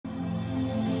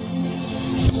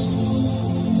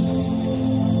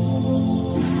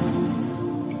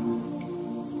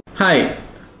Hi,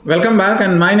 welcome back,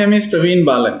 and my name is Praveen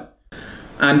Balan.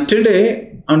 And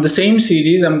today on the same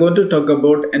series I'm going to talk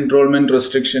about enrollment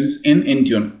restrictions in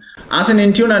Intune. As an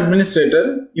Intune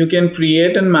administrator, you can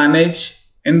create and manage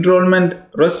enrollment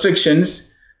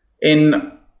restrictions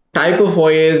in type of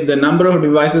OS, the number of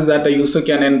devices that a user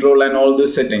can enroll, and all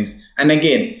those settings. And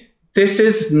again, this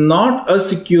is not a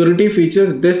security feature.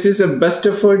 This is a best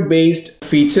effort based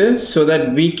feature so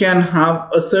that we can have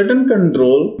a certain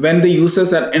control when the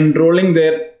users are enrolling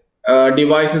their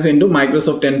devices into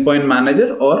Microsoft Endpoint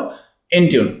Manager or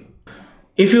Intune.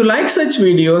 If you like such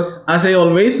videos, as I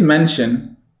always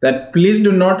mention, that please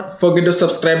do not forget to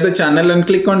subscribe the channel and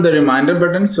click on the reminder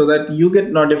button so that you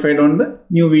get notified on the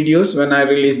new videos when I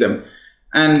release them.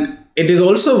 And it is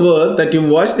also worth that you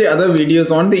watch the other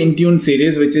videos on the Intune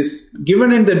series, which is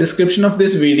given in the description of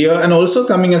this video and also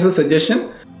coming as a suggestion.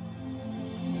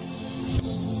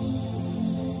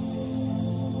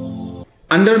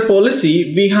 Under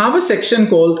policy, we have a section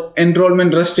called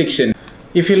enrollment restriction.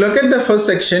 If you look at the first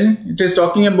section, it is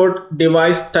talking about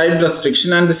device type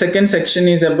restriction, and the second section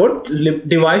is about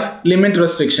device limit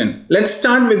restriction. Let's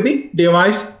start with the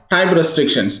device type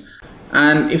restrictions.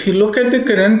 And if you look at the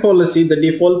current policy, the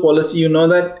default policy, you know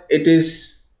that it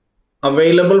is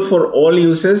available for all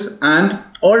users and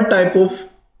all type of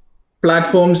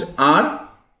platforms are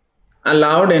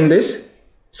allowed in this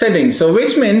setting. So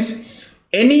which means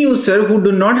any user who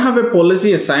do not have a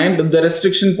policy assigned, the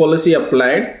restriction policy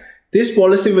applied, this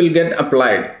policy will get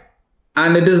applied.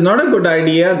 And it is not a good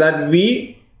idea that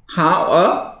we have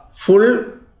a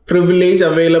full privilege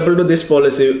available to this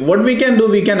policy. What we can do,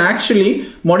 we can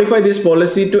actually modify this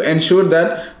policy to ensure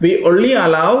that we only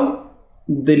allow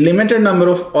the limited number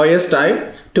of OS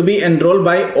type to be enrolled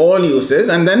by all users,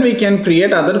 and then we can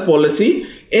create other policy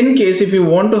in case if you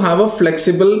want to have a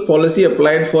flexible policy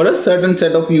applied for a certain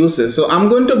set of users. So I'm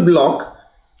going to block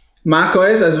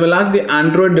macOS as well as the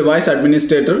Android device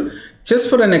administrator just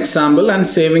for an example and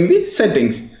saving the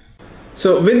settings.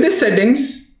 So with the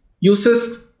settings,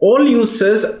 all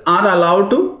users are allowed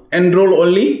to enroll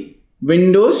only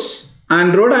Windows,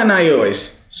 Android and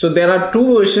iOS. So there are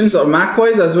two versions of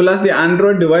macOS as well as the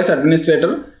Android device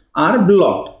administrator are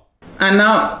blocked. And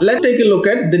now let's take a look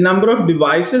at the number of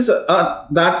devices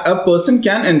that a person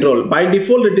can enroll. By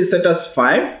default it is set as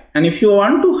 5, and if you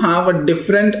want to have a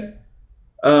different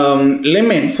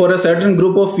limit for a certain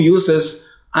group of users,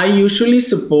 I usually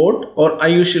support or I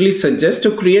usually suggest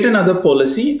to create another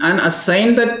policy and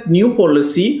assign that new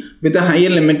policy with a higher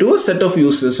limit to a set of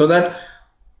users, so that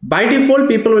by default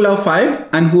people will have 5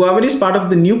 and whoever is part of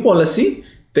the new policy,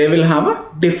 they will have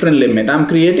a different limit. I'm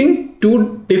creating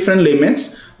two different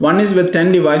limits. One is with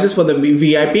 10 devices for the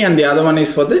VIP and the other one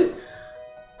is for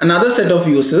another set of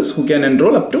users who can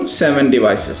enroll up to 7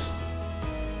 devices.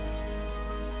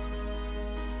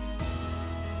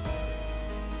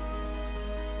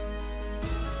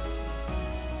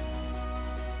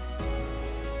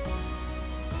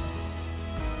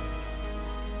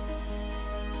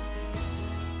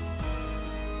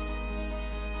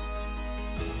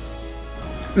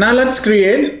 Now let's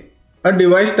create a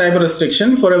device type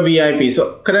restriction for a VIP.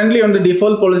 So currently on the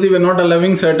default policy, we're not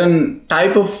allowing certain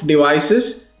type of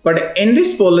devices, but in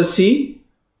this policy,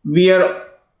 we are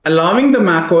allowing the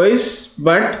macOS,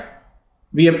 but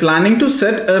we are planning to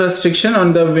set a restriction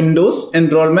on the Windows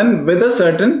enrollment with a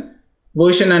certain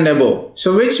version and above.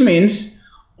 So which means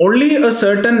only a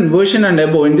certain version and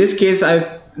above. In this case,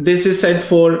 this is set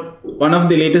for one of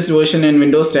the latest version in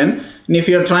Windows 10. And if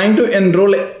you are trying to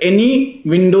enroll any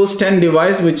Windows 10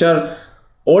 device which are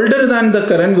older than the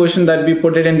current version that we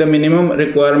put it in the minimum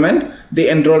requirement, the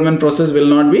enrollment process will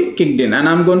not be kicked in. And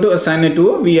I'm going to assign it to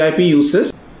a VIP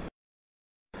users.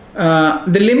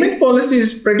 The limit policy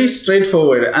is pretty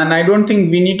straightforward, and I don't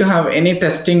think we need to have any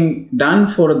testing done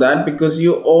for that, because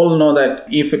you all know that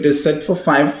if it is set for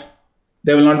 5,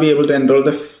 they will not be able to enroll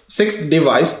the 6th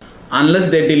device unless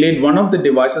they delete one of the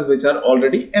devices which are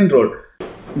already enrolled.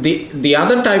 The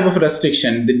other type of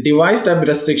restriction, the device type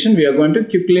restriction, we are going to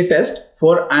quickly test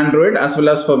for Android as well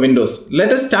as for Windows. Let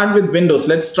us start with Windows.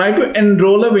 Let's try to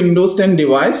enroll a Windows 10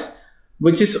 device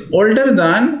which is older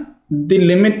than the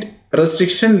limit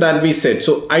restriction that we set.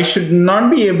 So I should not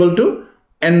be able to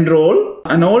enroll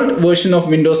an old version of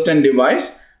Windows 10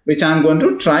 device, which I'm going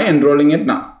to try enrolling it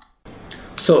now.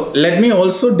 So let me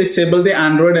also disable the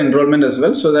Android enrollment as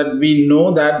well, so that we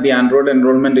know that the Android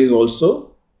enrollment is also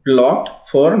blocked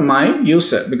for my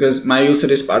user, because my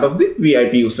user is part of the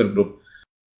VIP user group.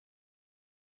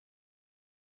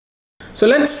 So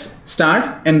let's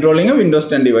start enrolling a Windows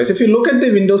 10 device. If you look at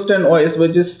the Windows 10 OS,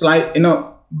 which is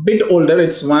bit older,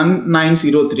 it's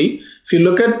 1903. If you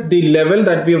look at the level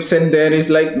that we have set there is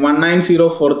like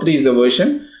 19043 is the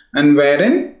version, and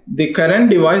wherein the current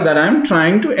device that I am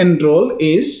trying to enroll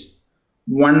is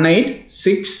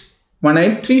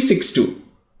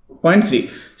 18362.3.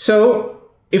 So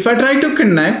if I try to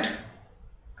connect,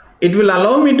 it will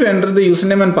allow me to enter the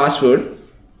username and password,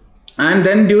 and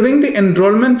then during the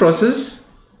enrollment process,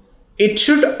 it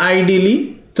should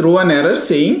ideally throw an error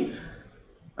saying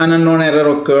an unknown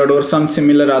error occurred or some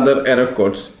similar other error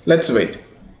codes. Let's wait.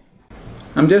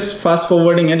 I'm just fast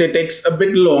forwarding it. It takes a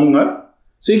bit longer.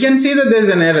 So you can see that there's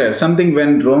an error. Something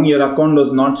went wrong. Your account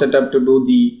was not set up to do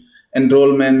the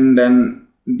enrollment and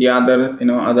the other,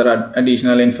 other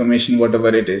additional information, whatever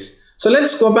it is. So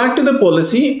let's go back to the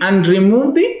policy and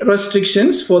remove the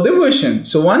restrictions for the version.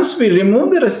 So once we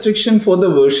remove the restriction for the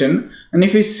version, and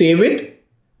if we save it,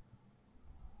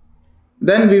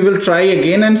 then we will try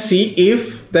again and see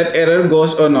if that error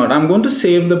goes or not. I'm going to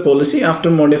save the policy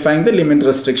after modifying the limit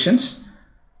restrictions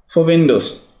for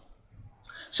Windows.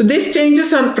 So these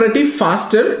changes are pretty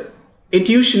faster. It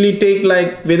usually take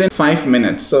like within 5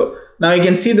 minutes. So now you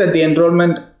can see that the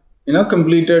enrollment,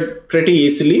 completed pretty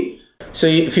easily. So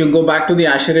if you go back to the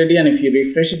Azure AD and if you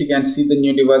refresh it, you can see the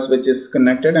new device which is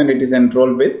connected and it is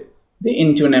enrolled with the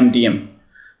Intune MDM.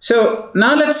 So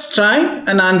now let's try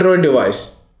an Android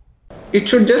device. It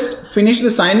should just finish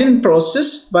the sign-in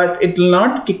process, but it will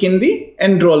not kick in the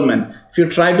enrollment. If you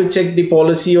try to check the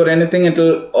policy or anything, it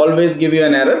will always give you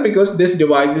an error because this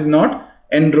device is not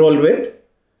enrolled with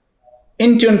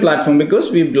Intune platform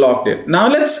because we blocked it. Now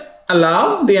let's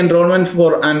allow the enrollment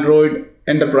for Android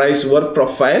Enterprise Work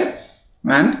Profile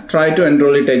and try to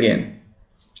enroll it again.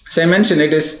 So I mentioned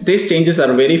these changes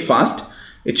are very fast.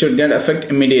 It should get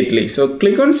effect immediately. So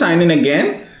click on sign in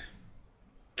again.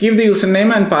 Give the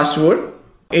username and password.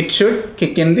 It should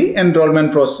kick in the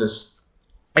enrollment process.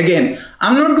 Again,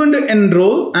 I'm not going to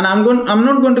enroll and I'm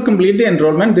not going to complete the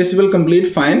enrollment. This will complete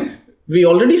fine. We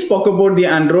already spoke about the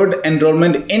Android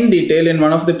enrollment in detail in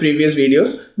one of the previous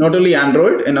videos. Not only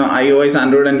Android, iOS,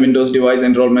 Android and Windows device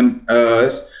enrollment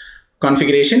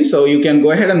configuration. So you can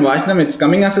go ahead and watch them. It's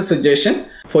coming as a suggestion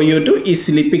for you to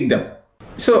easily pick them.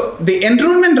 So the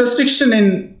enrollment restriction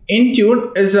in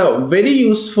Intune is a very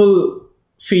useful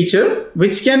feature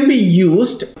which can be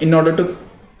used in order to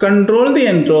control the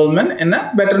enrollment in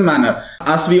a better manner.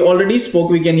 As we already spoke,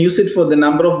 we can use it for the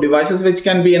number of devices which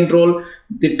can be enrolled,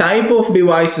 the type of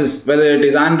devices, whether it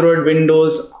is Android,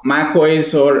 Windows,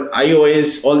 macOS or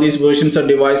iOS, all these versions of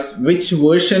device, which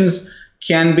versions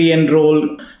can be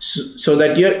enrolled so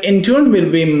that your Intune will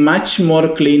be much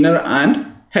more cleaner and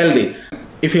healthy.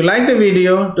 If you like the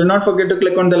video, do not forget to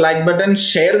click on the like button,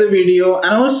 share the video,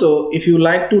 and also if you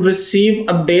like to receive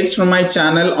updates from my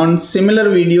channel on similar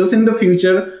videos in the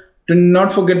future, do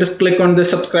not forget to click on the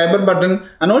subscriber button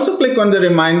and also click on the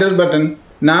reminder button.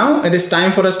 Now it is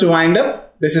time for us to wind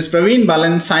up. This is Praveen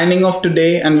Balan signing off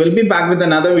today and we'll be back with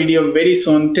another video very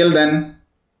soon. Till then,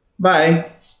 bye.